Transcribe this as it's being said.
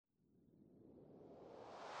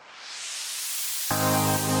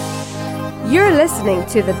You're listening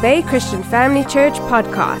to the Bay Christian Family Church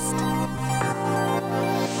podcast.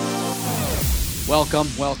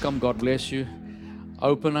 Welcome. God bless you.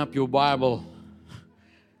 Open up your Bible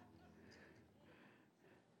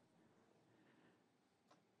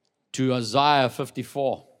to Isaiah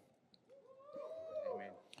 54. Amen.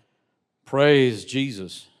 Praise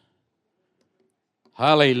Jesus.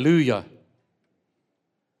 Hallelujah.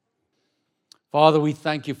 Father, we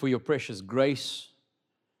thank you for your precious grace.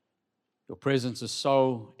 Your presence is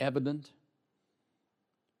so evident.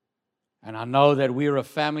 And I know that we're a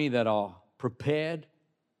family that are prepared.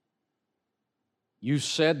 You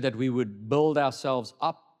said that we would build ourselves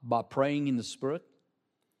up by praying in the Spirit.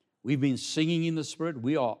 We've been singing in the Spirit.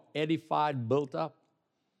 We are edified, built up.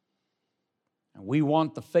 And we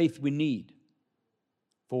want the faith we need.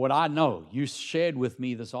 For what I know, you shared with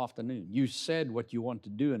me this afternoon. You said what you want to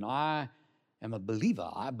do, and I am a believer.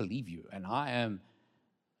 I believe you, and I am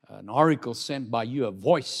an oracle sent by you, a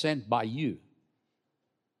voice sent by you,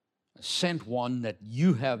 a sent one that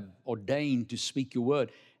you have ordained to speak your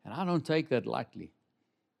word. And I don't take that lightly.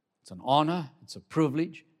 It's an honor, it's a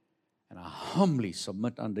privilege, and I humbly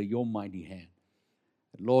submit under your mighty hand.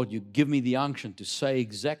 Lord, you give me the unction to say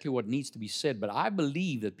exactly what needs to be said, but I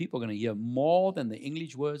believe that people are going to hear more than the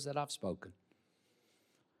English words that I've spoken.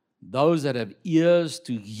 Those that have ears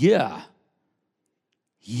to hear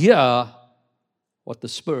what the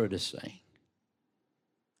Spirit is saying.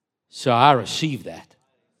 So I receive that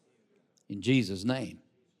in Jesus' name.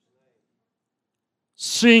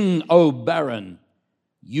 Sing, O barren,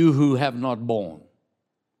 you who have not borne.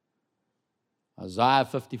 Isaiah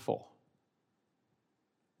 54.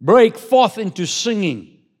 Break forth into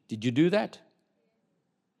singing. Did you do that?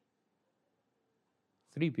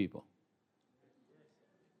 3 people.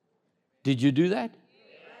 Did you do that?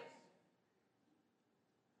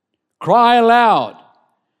 Cry aloud,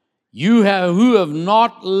 who have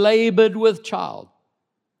not labored with child.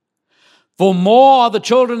 For more are the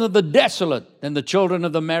children of the desolate than the children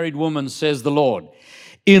of the married woman, says the Lord.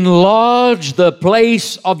 Enlarge the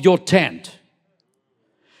place of your tent.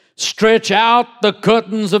 Stretch out the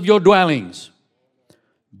curtains of your dwellings.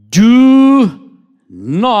 Do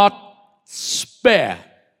not spare.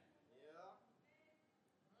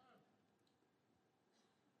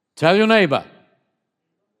 Tell your neighbor,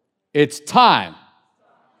 it's time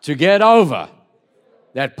to get over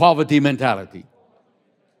that poverty mentality.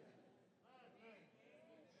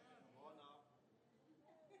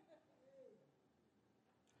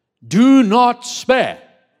 Do not spare.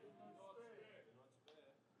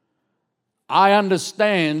 I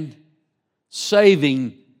understand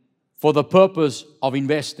saving for the purpose of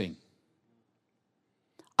investing.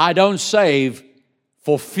 I don't save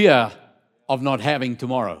for fear of not having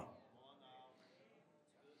tomorrow.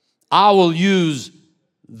 I will use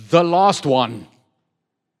the last one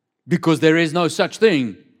because there is no such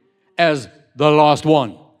thing as the last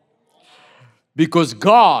one. Because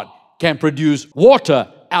God can produce water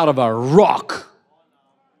out of a rock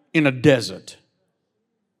in a desert.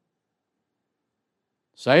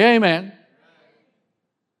 Say amen.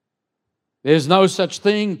 There's no such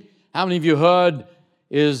thing. How many of you heard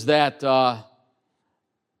is that the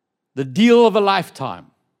deal of a lifetime?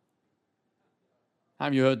 How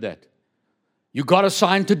many of you heard that? You got to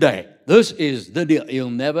sign today. This is the deal. You'll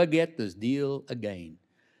never get this deal again.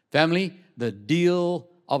 Family, the deal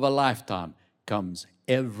of a lifetime comes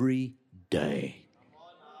every day.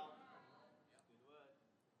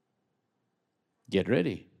 Get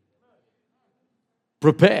ready.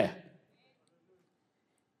 Prepare.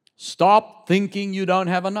 Stop thinking you don't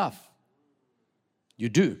have enough. You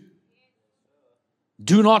do.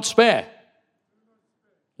 Do not spare.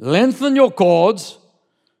 Lengthen your cords.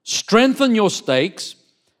 Strengthen your stakes.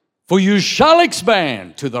 For you shall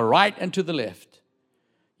expand to the right and to the left.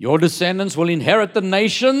 Your descendants will inherit the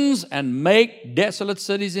nations and make desolate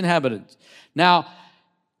cities inhabited. Now,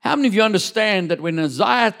 how many of you understand that when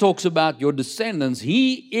Isaiah talks about your descendants,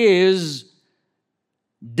 he is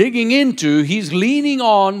digging into, he's leaning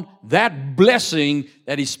on that blessing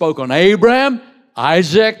that he spoke on Abraham,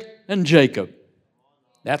 Isaac, and Jacob.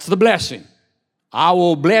 That's the blessing. I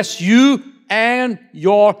will bless you and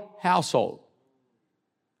your household.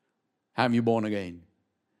 How many of you born again?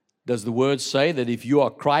 Does the word say that if you are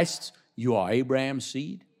Christ's, you are Abraham's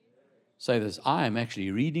seed? Say this, I am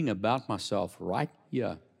actually reading about myself right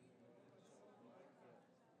here.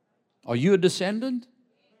 Are you a descendant?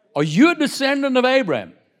 Are you a descendant of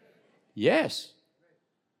Abraham? Yes.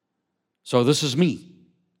 So this is me.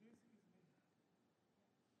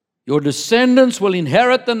 Your descendants will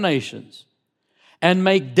inherit the nations and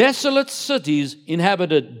make desolate cities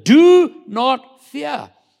inhabited. Do not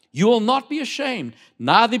fear. You will not be ashamed,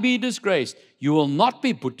 neither be disgraced. You will not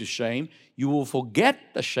be put to shame. You will forget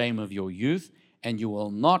the shame of your youth, and you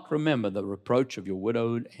will not remember the reproach of your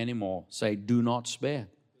widowhood anymore. Say, do not spare.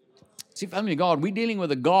 See, family of God, we're dealing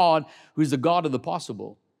with a God who's the God of the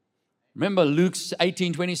possible. Remember Luke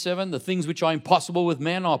 18:27, the things which are impossible with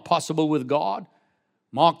men are possible with God.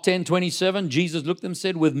 Mark 10:27, Jesus looked at them and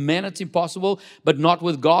said, with men it's impossible, but not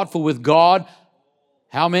with God, for with God,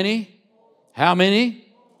 how many? How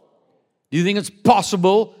many? Do you think it's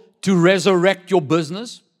possible to resurrect your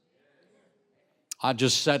business? I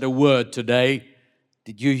just said a word today.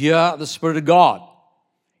 Did you hear the Spirit of God?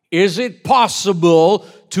 Is it possible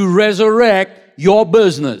to resurrect your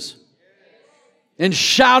business? And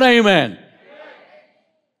shout amen.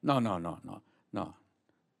 No. Not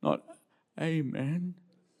amen.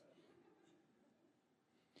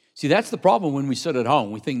 See, that's the problem when we sit at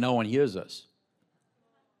home. We think no one hears us.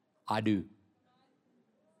 I do.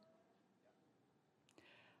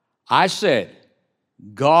 I said,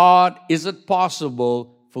 God, is it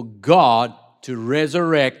possible for God to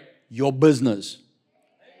resurrect your business?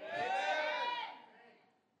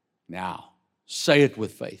 Now, say it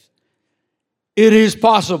with faith. It is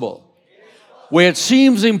possible. Where it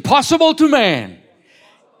seems impossible to man,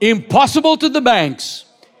 impossible to the banks,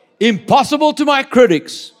 impossible to my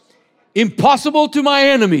critics, impossible to my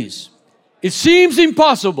enemies. It seems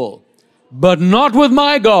impossible, but not with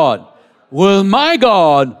my God. With my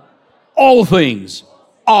God, all things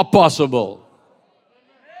are possible.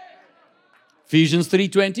 Ephesians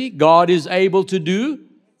 3:20, God is able to do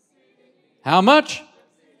how much?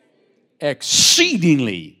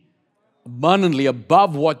 Exceedingly, abundantly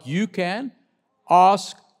above what you can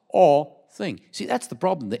ask or think. See, that's the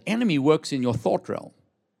problem. The enemy works in your thought realm.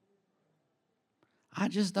 I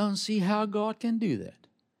just don't see how God can do that.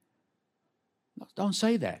 Don't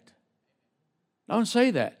say that. Don't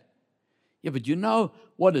say that. Yeah, but you know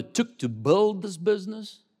what it took to build this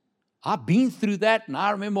business? I've been through that, and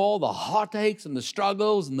I remember all the heartaches and the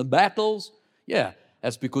struggles and the battles. Yeah,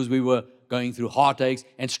 that's because we were going through heartaches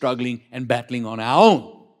and struggling and battling on our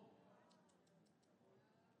own.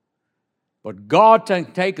 But God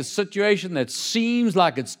can take a situation that seems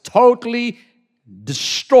like it's totally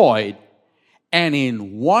destroyed and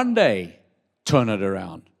in one day turn it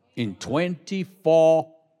around in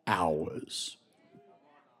 24 hours.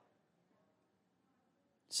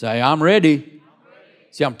 Say, I'm ready.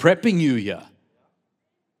 See, I'm prepping you here.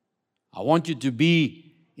 I want you to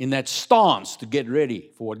be in that stance to get ready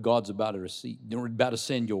for what God's about to receive, about to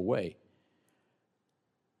send your way.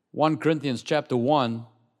 1 Corinthians chapter 1,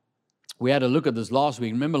 we had a look at this last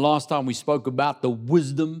week. Remember last time we spoke about the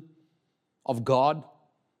wisdom of God?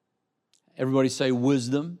 Everybody say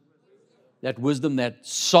wisdom. That wisdom that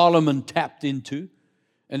Solomon tapped into,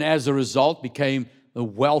 and as a result became a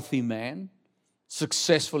wealthy man,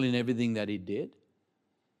 successful in everything that he did.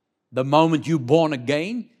 The moment you're born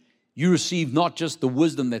again, you receive not just the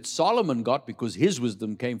wisdom that Solomon got, because his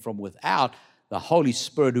wisdom came from without. The Holy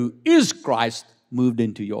Spirit, who is Christ, moved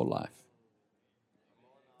into your life.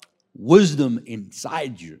 Wisdom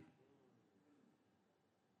inside you.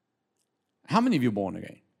 How many of you are born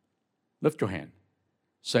again? Lift your hand.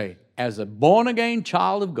 Say, as a born-again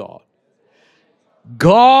child of God,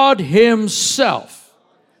 God Himself,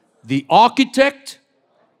 the architect,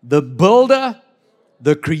 the builder,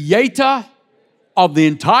 the creator of the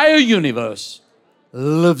entire universe,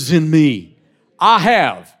 lives in me. I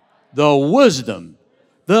have the wisdom,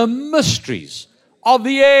 the mysteries of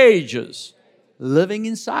the ages living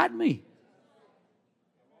inside me.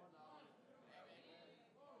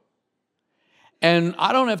 And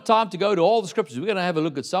I don't have time to go to all the scriptures. We're going to have a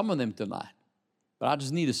look at some of them tonight. But I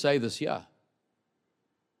just need to say this here.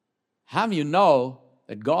 How many of you know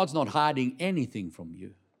that God's not hiding anything from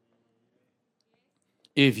you?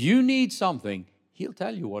 If you need something, He'll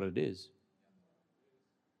tell you what it is.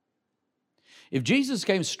 If Jesus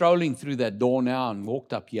came strolling through that door now and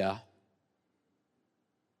walked up here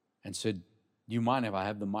and said, "Do you mind if I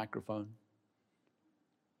have the microphone?"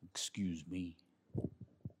 Excuse me.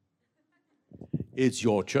 It's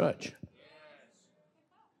your church.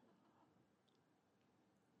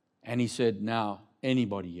 And He said, "Now,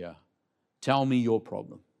 anybody here, tell me your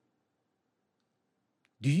problem."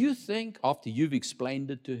 Do you think after you've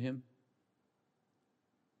explained it to Him,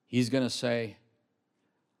 He's going to say,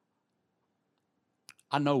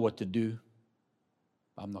 "I know what to do,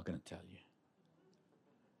 but I'm not going to tell you"?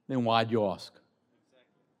 Then why'd you ask?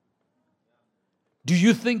 Do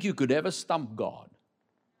you think you could ever stump God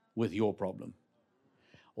with your problem?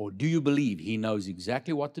 Or do you believe He knows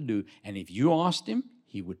exactly what to do, and if you asked Him,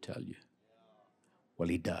 He would tell you? Well,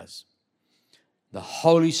 He does. The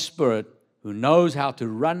Holy Spirit, who knows how to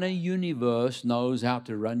run a universe, knows how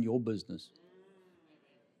to run your business.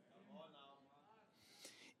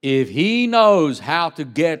 If He knows how to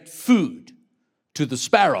get food to the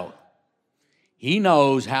sparrow, He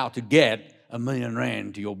knows how to get R1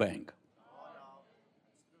 million to your bank.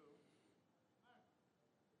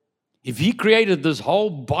 If He created this whole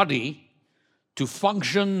body to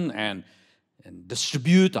function and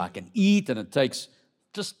distribute, I can eat, and it takes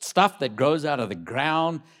just stuff that grows out of the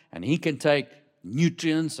ground, and He can take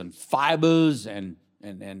nutrients and fibers and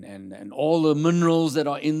all the minerals that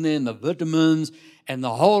are in there and the vitamins and the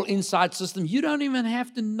whole inside system. You don't even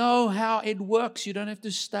have to know how it works. You don't have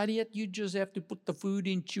to study it. You just have to put the food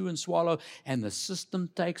in, chew and swallow, and the system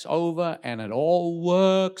takes over and it all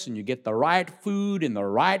works, and you get the right food in the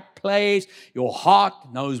right place. Your heart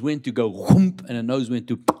knows when to go whoomp, and it knows when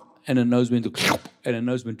to, and it knows when to, and it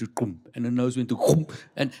knows when to, and it knows when to,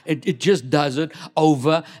 and it just does it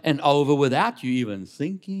over and over without you even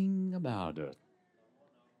thinking about it.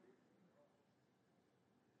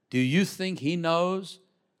 Do you think He knows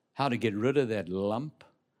how to get rid of that lump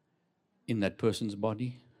in that person's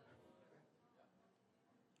body?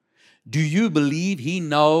 Do you believe He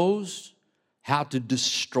knows how to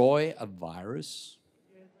destroy a virus?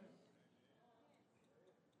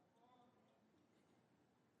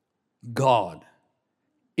 God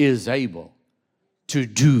is able to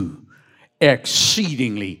do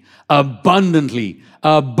exceedingly, abundantly,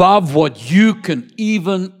 above what you can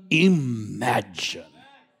even imagine.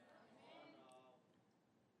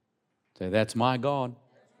 Say, that's my God.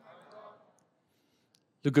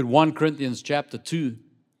 Look at 1 Corinthians chapter 2,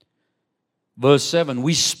 verse 7.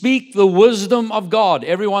 We speak the wisdom of God.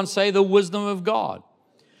 Everyone say the wisdom of God.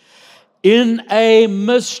 In a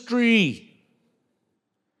mystery.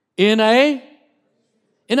 In a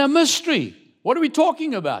mystery. What are we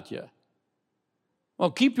talking about here?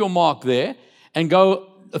 Well, keep your mark there and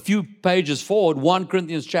go a few pages forward, 1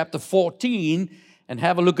 Corinthians chapter 14, and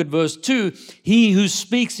have a look at verse 2. He who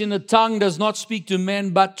speaks in a tongue does not speak to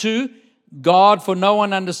men but to God, for no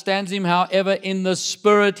one understands him. However, in the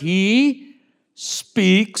Spirit he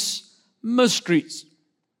speaks mysteries.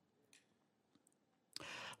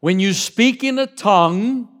 When you speak in a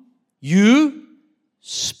tongue, you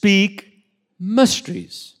speak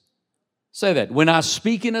mysteries. Say that. When I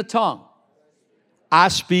speak in a tongue, I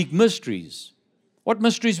speak mysteries. What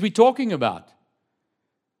mysteries are we talking about?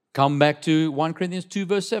 Come back to 1 Corinthians 2,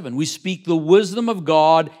 verse 7. We speak the wisdom of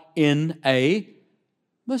God in a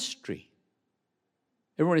mystery.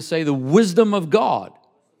 Everybody say the wisdom of God.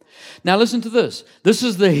 Now listen to this. This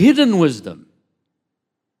is the hidden wisdom.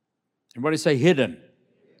 Everybody say hidden.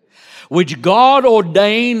 Which God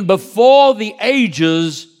ordained before the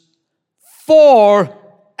ages for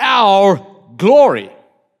our glory.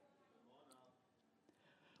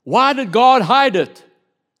 Why did God hide it?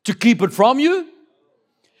 To keep it from you?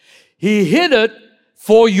 He hid it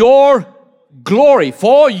for your glory,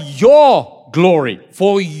 for your glory,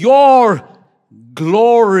 for your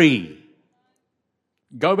glory.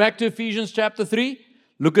 Go back to Ephesians chapter 3.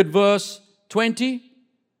 Look at verse 20.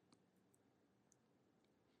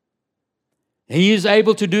 He is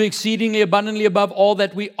able to do exceedingly abundantly above all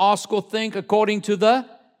that we ask or think, according to the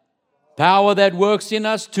power that works in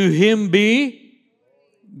us. To Him be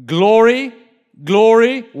glory,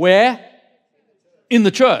 where? In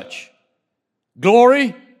the church.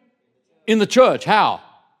 Glory in the church. How?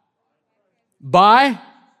 By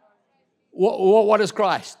what is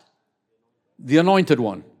Christ? The anointed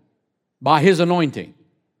one. By His anointing.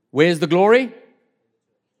 Where's the glory?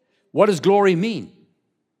 What does glory mean?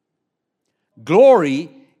 Glory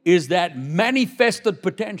is that manifested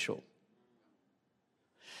potential.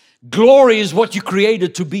 Glory is what you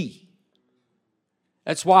created to be.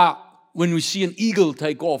 That's why when we see an eagle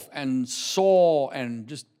take off and soar and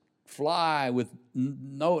just fly with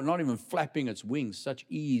not even flapping its wings, such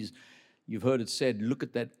ease, you've heard it said, look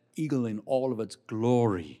at that eagle in all of its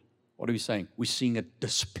glory. What are we saying? We're seeing it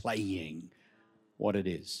displaying what it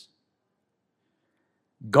is.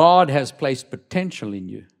 God has placed potential in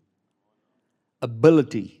you,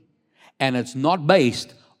 ability, and it's not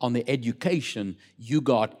based on the education you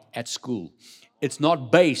got at school. It's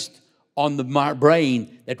not based on the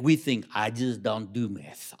brain that we think, I just don't do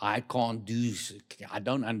math. I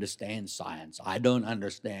don't understand science. I don't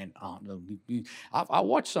understand. I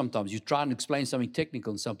watch sometimes. You try and explain something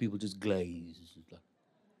technical and some people just glaze.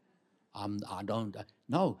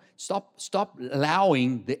 No, stop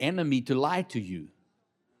allowing the enemy to lie to you.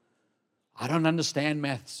 I don't understand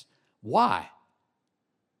maths. Why?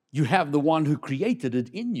 You have the one who created it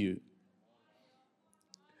in you.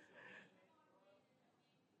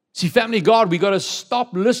 See, family of God, we got to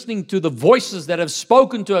stop listening to the voices that have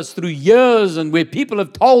spoken to us through years and where people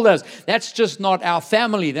have told us, that's just not our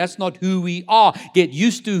family. That's not who we are. Get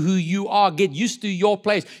used to who you are. Get used to your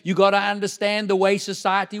place. You got to understand the way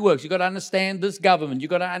society works. You got to understand this government. You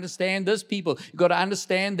got to understand this people. You got to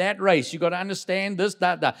understand that race. You got to understand this,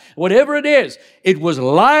 that. Whatever it is, it was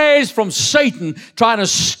lies from Satan trying to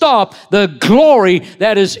stop the glory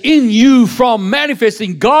that is in you from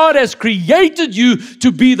manifesting. God has created you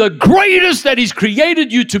to be the greatest that He's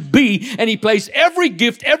created you to be, and He placed every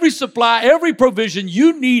gift, every supply, every provision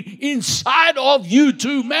you need inside of you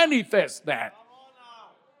to manifest that.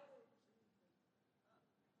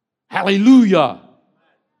 Hallelujah.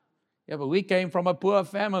 Yeah, but we came from a poor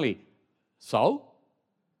family. So?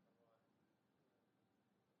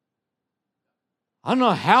 I don't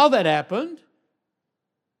know how that happened,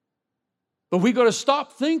 but we got to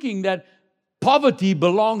stop thinking that poverty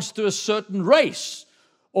belongs to a certain race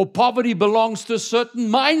or poverty belongs to a certain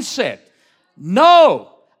mindset.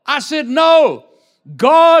 No. I said no.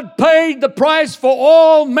 God paid the price for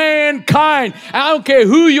all mankind. I don't care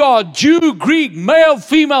who you are, Jew, Greek, male,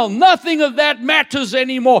 female, nothing of that matters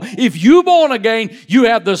anymore. If you're born again, you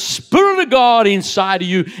have the Spirit of God inside of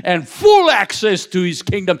you and full access to His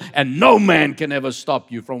kingdom, and no man can ever stop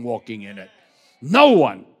you from walking in it. No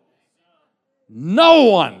one. No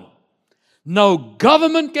one. No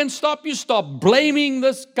government can stop you. Stop blaming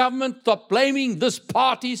this government. Stop blaming this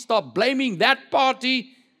party. Stop blaming that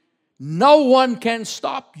party. No one can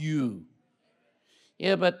stop you.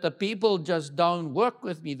 Yeah, but the people just don't work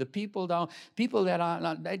with me. The people that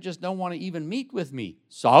are, they just don't want to even meet with me.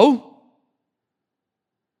 So?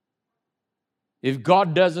 If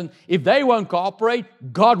they won't cooperate,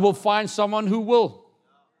 God will find someone who will.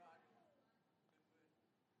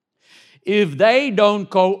 If they don't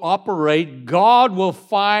cooperate, God will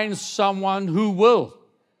find someone who will.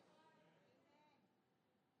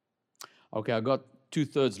 Okay, I got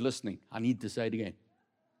 2/3 listening. I need to say it again.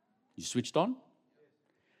 You switched on?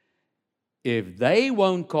 If they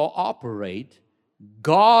won't cooperate,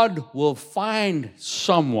 God will find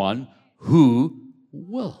someone who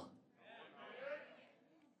will.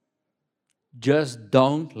 Just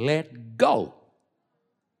don't let go.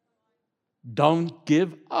 Don't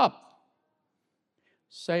give up.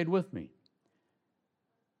 Say it with me.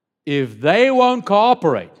 If they won't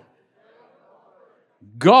cooperate,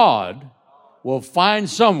 God will find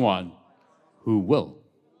someone who will.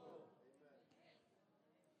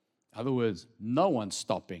 In other words, no one's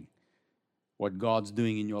stopping what God's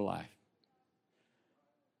doing in your life.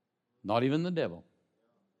 Not even the devil.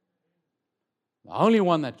 The only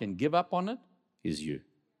one that can give up on it is you.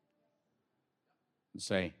 And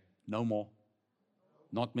say, no more.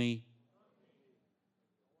 Not me.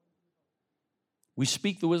 We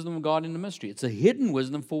speak the wisdom of God in the mystery. It's a hidden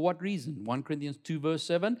wisdom for what reason? 1 Corinthians 2 verse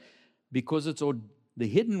 7, because it's the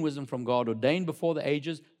hidden wisdom from God ordained before the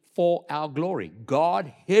ages for our glory.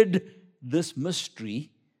 God hid this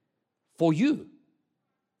mystery for you.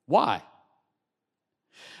 Why?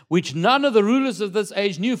 Which none of the rulers of this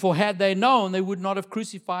age knew, for had they known, they would not have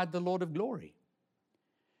crucified the Lord of glory.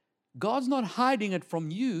 God's not hiding it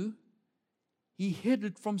from you. He hid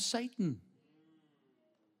it from Satan.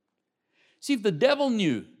 See, if the devil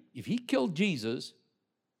knew, if he killed Jesus,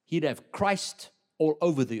 he'd have Christ all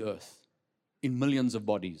over the earth in millions of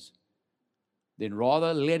bodies. Then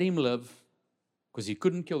rather let him live, because he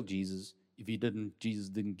couldn't kill Jesus if Jesus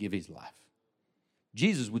didn't give his life.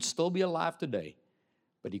 Jesus would still be alive today,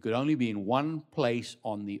 but he could only be in one place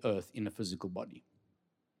on the earth in a physical body.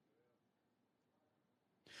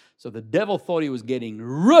 So the devil thought he was getting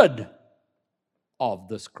rid of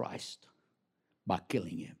this Christ by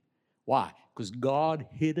killing him. Why? Because God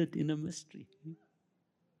hid it in a mystery.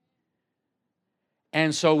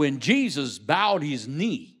 And so when Jesus bowed his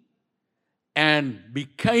knee and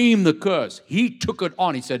became the curse, he took it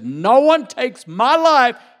on. He said, no one takes my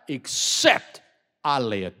life except I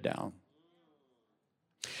lay it down.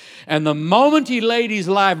 And the moment he laid his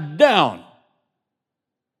life down,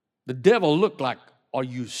 the devil looked like, are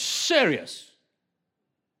you serious?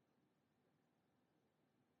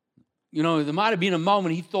 You know, there might have been a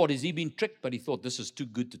moment he thought, has he been tricked? But he thought, this is too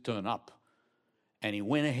good to turn up. And he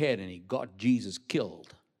went ahead and he got Jesus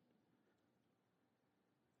killed.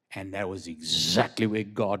 And that was exactly where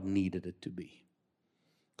God needed it to be.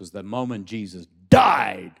 Because the moment Jesus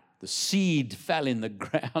died, the seed fell in the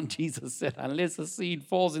ground. Jesus said, unless the seed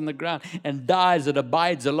falls in the ground and dies, it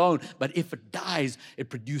abides alone. But if it dies, it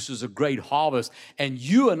produces a great harvest. And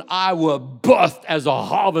you and I were birthed as a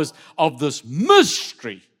harvest of this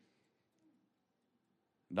mystery.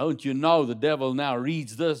 Don't you know the devil now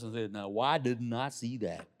reads this and says, now why didn't I see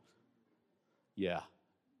that? Yeah,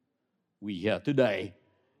 we're here today,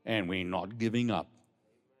 and we're not giving up.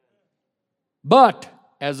 But,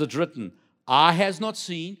 as it's written, eye has not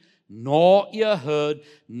seen, nor ear heard,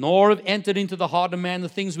 nor have entered into the heart of man the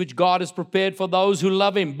things which God has prepared for those who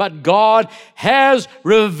love Him. But God has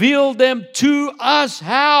revealed them to us.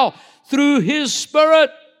 How? Through His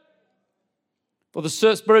Spirit. For the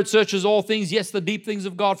Spirit searches all things, yes, the deep things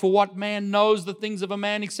of God. For what man knows the things of a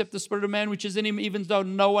man except the Spirit of man which is in him, even though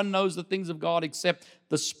no one knows the things of God except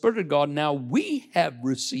the Spirit of God. Now we have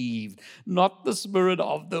received not the spirit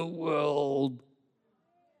of the world,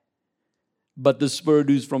 but the Spirit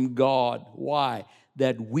who's from God. Why?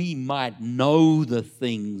 That we might know the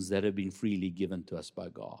things that have been freely given to us by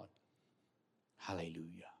God.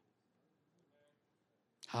 Hallelujah.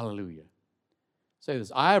 Hallelujah. Say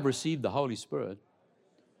this, I have received the Holy Spirit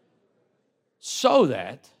so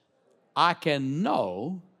that I can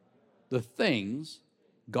know the things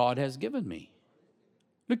God has given me.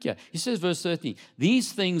 Look here, he says, verse 13,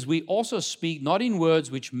 these things we also speak not in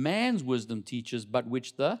words which man's wisdom teaches, but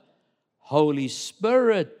which the Holy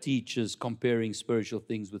Spirit teaches, comparing spiritual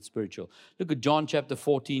things with spiritual. Look at John chapter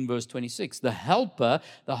 14, verse 26. The Helper,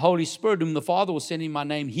 the Holy Spirit, whom the Father will send in my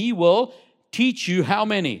name, He will teach you how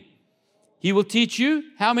many? He will teach you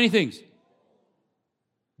how many things?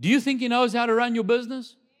 Do you think He knows how to run your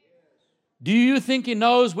business? Do you think He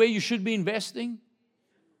knows where you should be investing?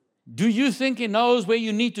 Do you think He knows where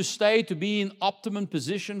you need to stay to be in optimum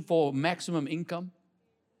position for maximum income?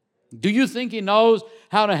 Do you think He knows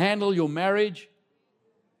how to handle your marriage?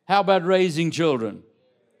 How about raising children?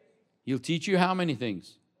 He'll teach you how many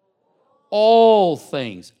things? All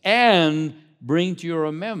things. And bring to your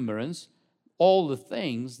remembrance all the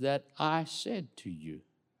things that I said to you.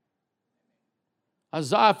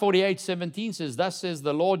 Isaiah 48:17 says, thus says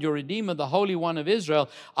the Lord your Redeemer, the Holy One of Israel,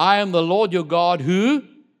 I am the Lord your God who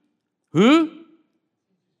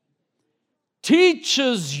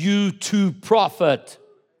teaches you to profit.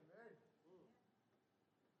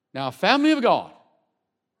 Now, family of God,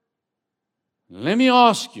 let me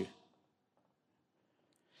ask you,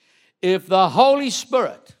 if the Holy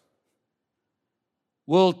Spirit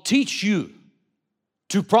will teach you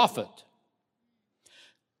to profit,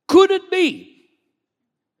 could it be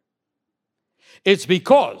it's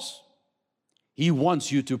because He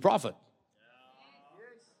wants you to profit?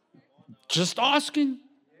 Just asking.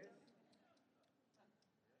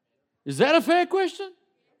 Is that a fair question?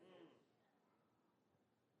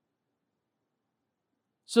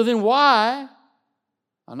 So then why,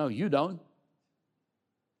 I know you don't,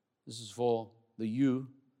 this is for the you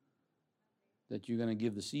that you're going to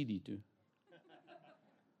give the CD to.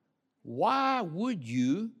 Why would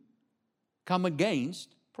you come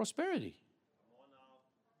against prosperity?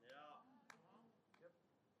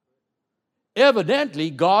 Evidently,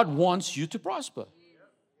 God wants you to prosper.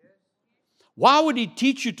 Why would He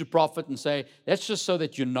teach you to profit and say, that's just so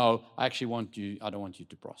that you know, I don't want you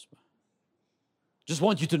to prosper. Just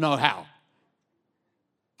want you to know how.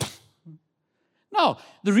 No,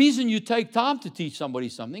 the reason you take time to teach somebody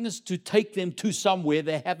something is to take them to somewhere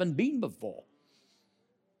they haven't been before.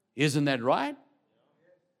 Isn't that right?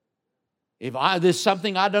 If there's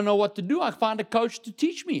something I don't know what to do, I find a coach to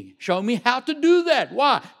teach me, show me how to do that.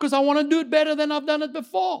 Why? Because I want to do it better than I've done it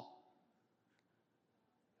before.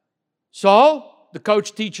 So the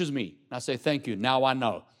coach teaches me. I say, thank you, now I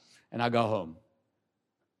know. And I go home.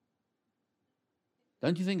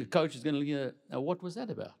 Don't you think a coach is going to look at, now what was that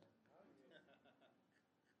about?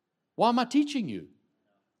 Why am I teaching you?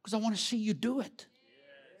 Because I want to see you do it.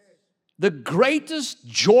 The greatest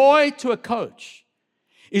joy to a coach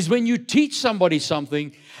is when you teach somebody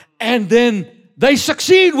something and then they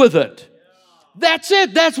succeed with it. That's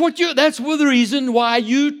it. That's the reason why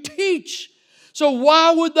you teach. So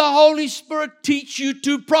why would the Holy Spirit teach you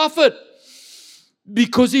to profit?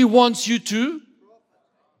 Because He wants you to.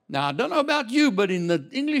 Now, I don't know about you, but in the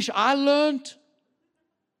English I learned,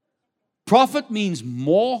 profit means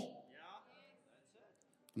more.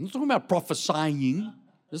 I'm not talking about prophesying.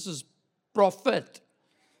 This is profit.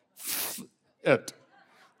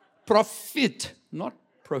 Profit, not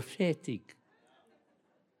prophetic.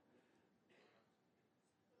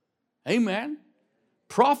 Amen.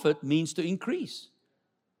 Profit means to increase.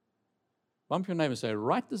 Bump your neighbor and say,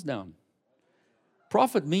 write this down.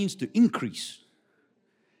 Profit means to increase.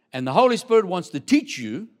 And the Holy Spirit wants to teach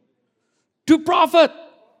you to profit.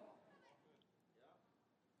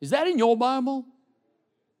 Is that in your Bible?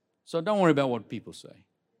 So don't worry about what people say.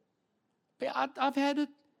 I've had it.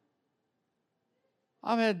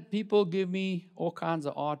 I've had people give me all kinds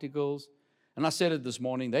of articles. And I said it this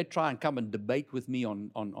morning. They try and come and debate with me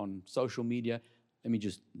on social media. Let me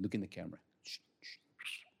just look in the camera.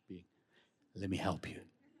 Let me help you.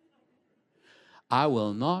 I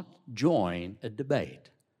will not join a debate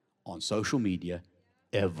on social media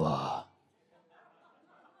ever.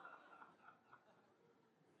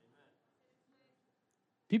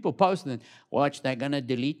 People posting, watch, they're going to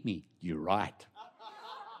delete me. You're right.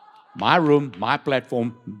 My room, my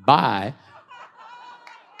platform, bye.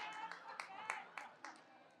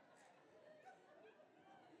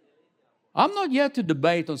 I'm not here to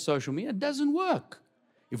debate on social media. It doesn't work.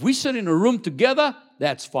 If we sit in a room together,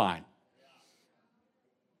 that's fine.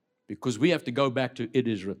 Because we have to go back to it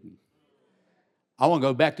is written. I want to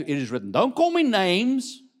go back to it is written. Don't call me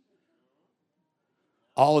names.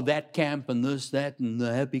 Oh, that camp and this, that, and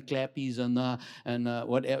the happy clappies and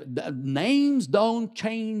whatever. Names don't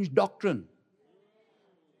change doctrine.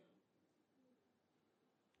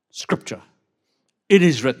 Scripture. It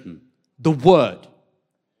is written. The Word.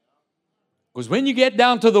 Because when you get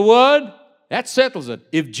down to the Word, that settles it.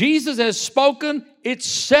 If Jesus has spoken, it's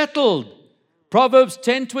settled. Proverbs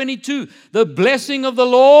 10:22. The blessing of the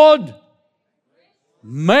Lord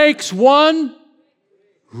makes one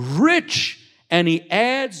rich, and He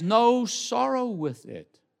adds no sorrow with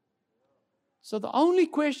it. So the only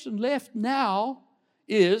question left now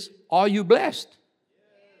is, are you blessed?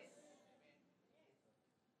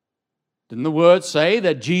 Didn't the Word say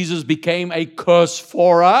that Jesus became a curse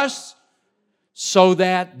for us so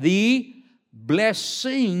that the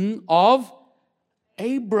blessing of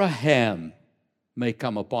Abraham may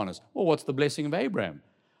come upon us? Well, what's the blessing of Abraham?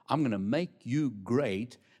 I'm going to make you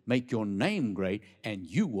great, make your name great, and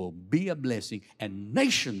you will be a blessing, and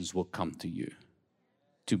nations will come to you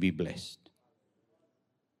to be blessed.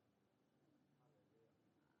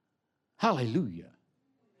 Hallelujah.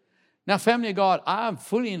 Now, family of God, I'm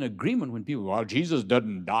fully in agreement when people, well, Jesus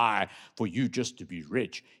didn't die for you just to be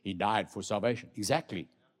rich. He died for salvation. Exactly.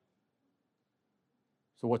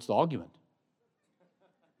 So what's the argument?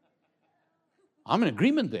 I'm in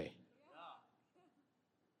agreement there.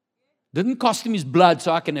 Didn't cost Him His blood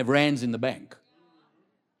so I can have rands in the bank.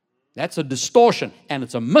 That's a distortion, and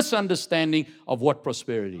it's a misunderstanding of what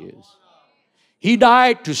prosperity is. He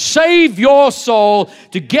died to save your soul,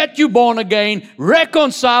 to get you born again,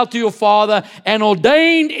 reconciled to your Father, and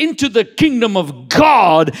ordained into the kingdom of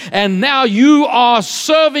God. And now you are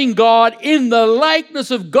serving God in the likeness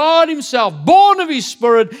of God Himself, born of His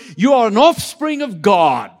Spirit. You are an offspring of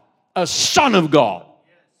God, a son of God.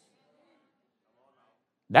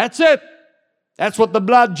 That's it. That's what the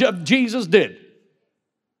blood of Jesus did.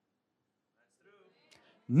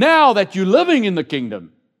 Now that you're living in the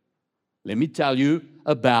kingdom, let me tell you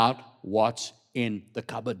about what's in the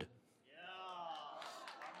cupboard.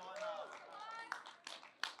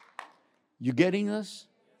 You getting this?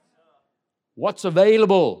 What's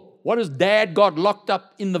available? What has Dad got locked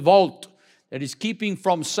up in the vault that He's keeping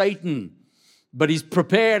from Satan? But He's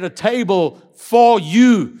prepared a table for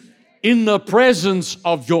you in the presence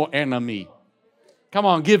of your enemy. Come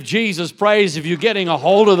on, give Jesus praise if you're getting a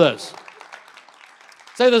hold of this.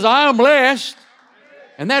 Say this, I am blessed.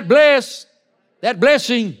 And that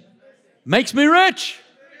blessing makes me rich.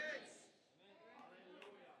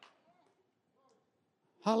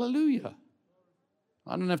 Hallelujah.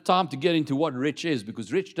 I don't have time to get into what rich is,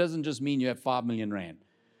 because rich doesn't just mean you have 5 million rand.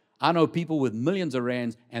 I know people with millions of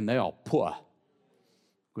rands and they are poor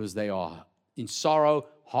because they are in sorrow,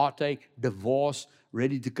 heartache, divorce,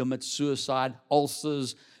 ready to commit suicide,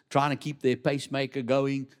 ulcers, trying to keep their pacemaker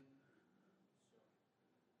going.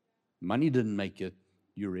 Money didn't make it.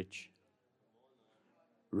 You're rich.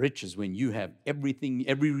 Rich is when you have everything,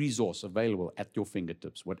 every resource available at your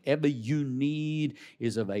fingertips. Whatever you need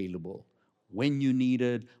is available. When you need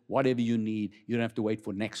it, whatever you need, you don't have to wait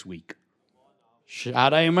for next week.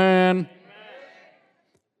 Shout amen.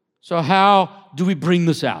 So how do we bring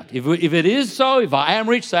this out? If it is so, if I am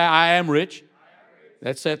rich, say I am rich.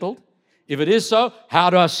 That's settled. If it is so, how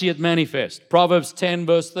do I see it manifest? Proverbs 10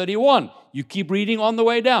 verse 31. You keep reading on the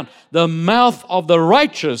way down. The mouth of the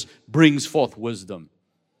righteous brings forth wisdom.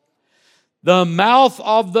 The mouth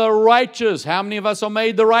of the righteous. How many of us are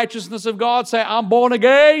made the righteousness of God? Say, I'm born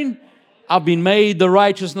again. I've been made the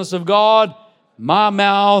righteousness of God. My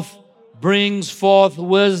mouth brings forth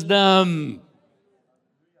wisdom.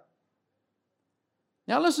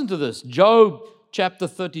 Now listen to this. Job chapter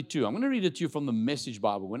 32. I'm going to read it to you from the Message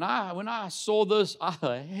Bible. When I saw this, I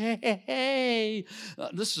thought, hey,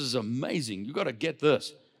 this is amazing. You've got to get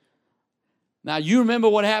this. Now, you remember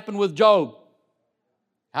what happened with Job.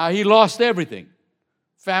 How he lost everything.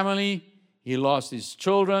 Family, he lost his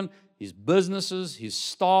children, his businesses, his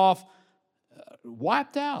staff,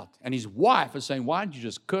 wiped out. And his wife is saying, why don't you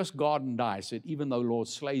just curse God and die? He said, even though the Lord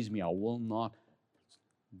slays me, I will not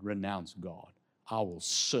renounce God. I will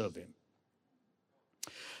serve him.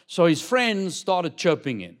 So his friends started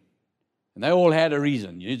chirping in. And they all had a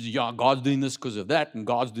reason. Yeah, God's doing this because of that, and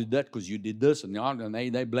God's doing that because you did this, and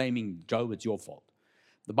they're blaming Job, it's your fault.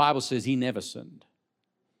 The Bible says he never sinned.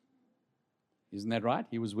 Isn't that right?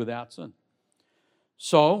 He was without sin.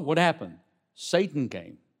 So what happened? Satan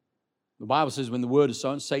came. The Bible says when the word is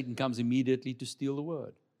sown, Satan comes immediately to steal the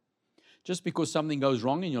word. Just because something goes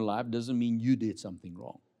wrong in your life doesn't mean you did something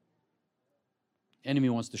wrong. The enemy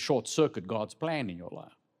wants to short circuit God's plan in your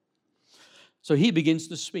life. So he begins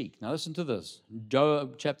to speak. Now listen to this.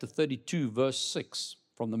 Job chapter 32, verse 6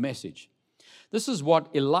 from the Message. This is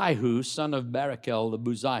what Elihu, son of Barachel the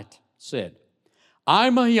Buzite, said.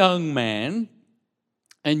 I'm a young man,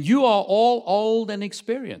 and you are all old and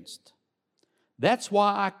experienced. That's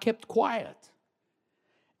why I kept quiet.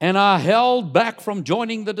 And I held back from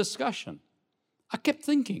joining the discussion. I kept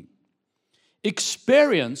thinking,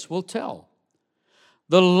 experience will tell.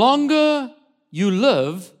 The longer you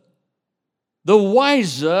live, the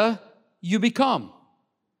wiser you become.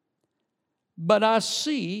 But I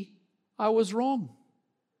see I was wrong.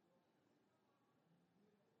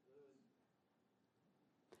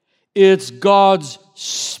 It's God's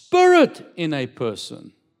Spirit in a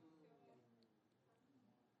person.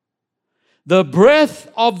 The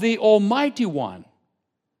breath of the Almighty One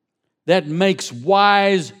that makes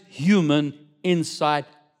wise human insight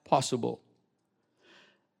possible.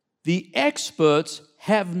 The experts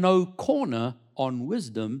have no corner on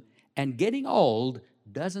wisdom, and getting old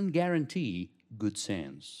doesn't guarantee good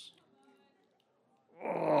sense. Oh,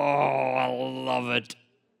 I love it.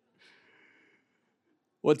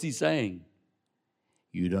 What's he saying?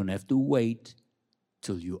 You don't have to wait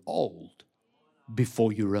till you're old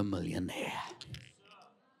before you're a millionaire.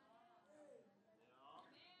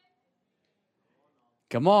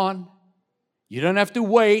 Come on. You don't have to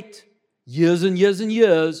wait years and years and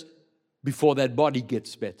years before that body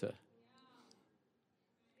gets better.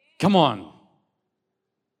 Come on.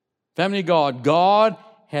 Family of God, God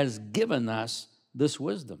has given us this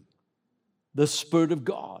wisdom, the Spirit of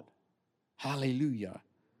God. Hallelujah.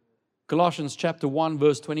 Colossians chapter 1,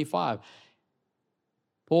 verse 25.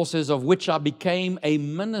 Paul says, of which I became a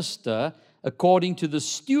minister according to the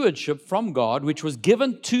stewardship from God, which was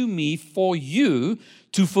given to me for you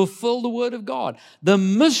to fulfill the word of God. The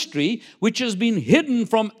mystery which has been hidden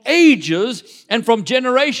from ages and from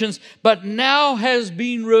generations, but now has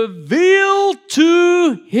been revealed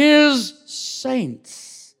to his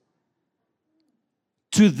saints.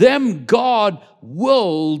 To them God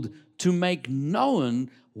willed to make known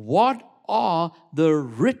what are the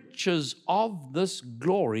riches of this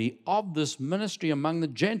glory, of this ministry among the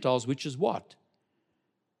Gentiles, which is what?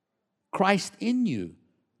 Christ in you,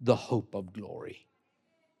 the hope of glory.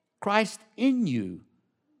 Christ in you,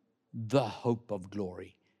 the hope of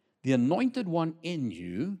glory. The anointed one in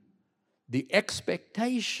you, the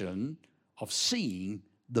expectation of seeing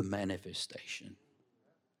the manifestation.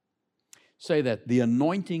 Say that, the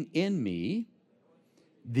anointing in me,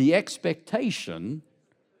 the expectation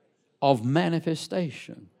of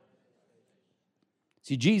manifestation.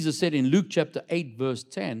 See, Jesus said in Luke chapter 8, verse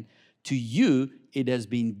 10, to you it has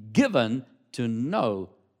been given to know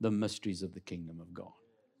the mysteries of the kingdom of God.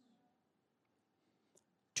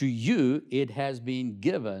 To you it has been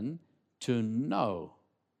given to know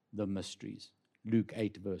the mysteries. Luke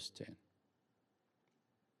 8, verse 10.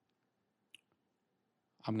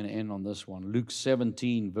 I'm going to end on this one. Luke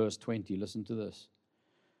 17, verse 20. Listen to this.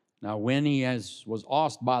 Now, when he was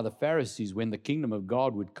asked by the Pharisees when the kingdom of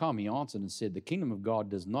God would come, he answered and said, the kingdom of God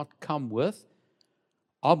does not come with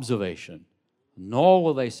observation, nor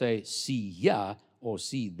will they say, see here or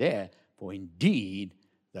see there, for indeed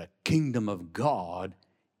the kingdom of God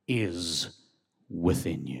is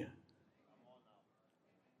within you.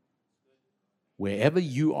 Wherever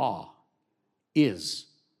you are is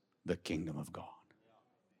the kingdom of God.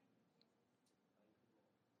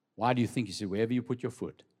 Why do you think he said, wherever you put your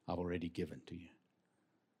foot, I've already given to you?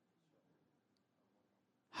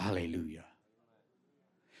 Hallelujah.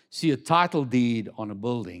 See, a title deed on a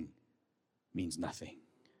building means nothing.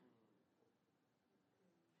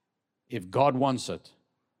 If God wants it,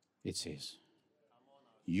 it's his.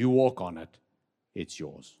 You walk on it, it's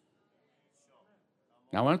yours.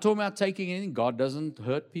 Now, when I'm talking about taking anything, God doesn't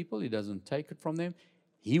hurt people. He doesn't take it from them.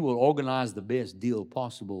 He will organize the best deal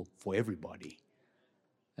possible for everybody.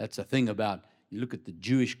 That's the thing about, you look at the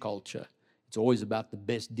Jewish culture, it's always about the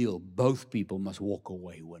best deal. Both people must walk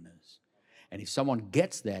away winners. And if someone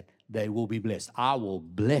gets that, they will be blessed. I will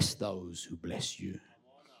bless those who bless you.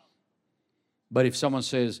 But if someone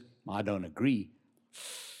says, I don't agree,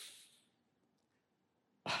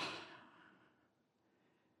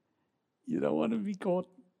 You don't want to be caught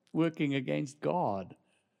working against God.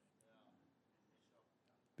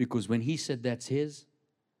 Because when he said that's his,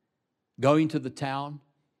 go into the town,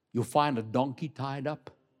 you'll find a donkey tied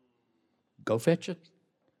up. Go fetch it.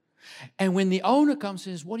 And when the owner comes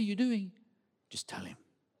and says, what are you doing? Just tell him,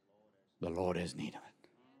 the Lord has need of it.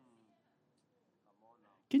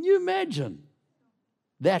 Can you imagine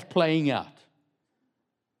that playing out?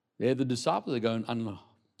 They're the disciples, they go and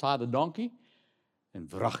untie the donkey, and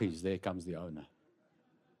vrachis, there comes the owner.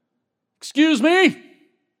 Excuse me,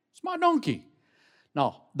 it's my donkey.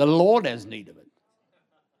 No, the Lord has need of it.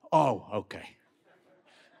 Oh, okay.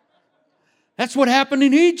 That's what happened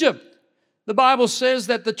in Egypt. The Bible says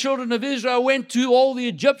that the children of Israel went to all the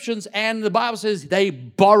Egyptians, and the Bible says they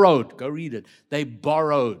borrowed. Go read it. They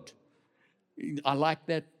borrowed. I like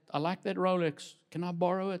that. I like that Rolex. Can I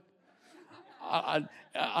borrow it?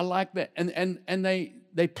 I like that. And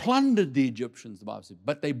they plundered the Egyptians, the Bible said,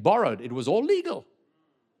 but they borrowed. It was all legal.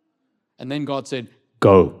 And then God said,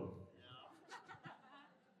 go.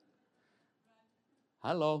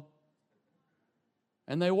 Hello.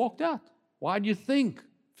 And they walked out. Why do you think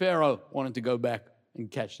Pharaoh wanted to go back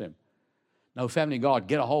and catch them? No, family of God,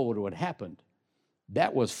 get a hold of what happened.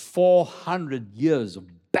 That was 400 years of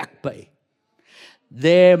back pay.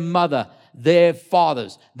 Their mother, their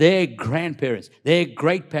fathers, their grandparents, their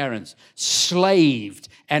great-parents slaved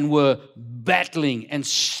and were battling and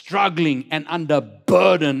struggling and under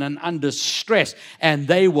burden and under stress. And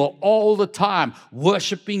they were all the time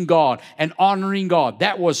worshiping God and honoring God.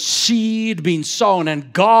 That was seed being sown,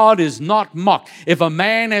 and God is not mocked. If a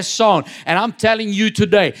man has sown, and I'm telling you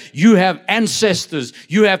today, you have ancestors,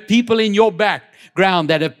 you have people in your background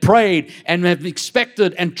that have prayed and have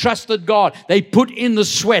expected and trusted God. They put in the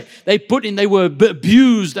sweat. They were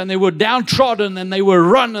abused and they were downtrodden and they were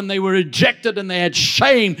run and they were rejected and they had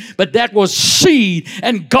shame. But that was seed,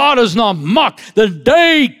 and God is not mocked. The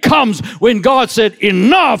day comes when God said,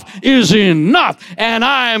 enough is enough, and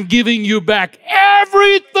I am giving you back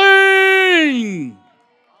everything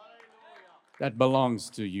that belongs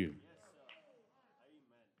to you.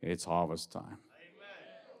 It's harvest time.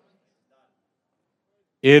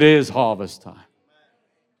 It is harvest time.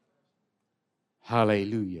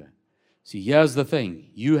 Hallelujah. See, here's the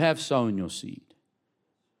thing. You have sown your seed.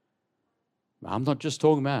 I'm not just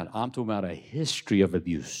talking about it. I'm talking about a history of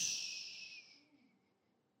abuse.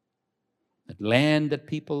 That land that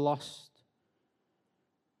people lost.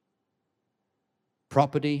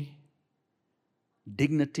 Property.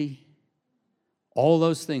 Dignity. All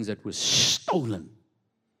those things that were stolen.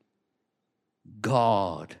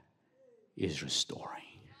 God is restoring.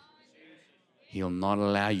 He'll not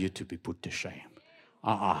allow you to be put to shame.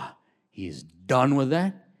 He is done with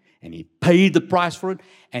that, and He paid the price for it,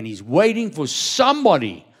 and He's waiting for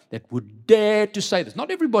somebody that would dare to say this. Not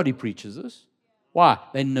everybody preaches this. Why?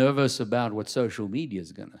 They're nervous about what social media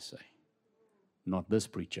is going to say. Not this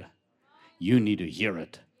preacher. You need to hear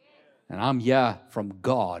it. And I'm here from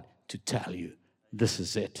God to tell you, this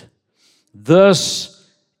is it. This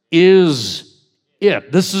is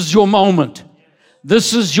it. This is your moment.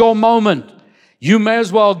 This is your moment. You may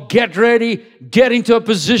as well get ready, get into a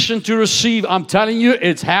position to receive. I'm telling you,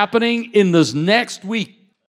 it's happening in this next week.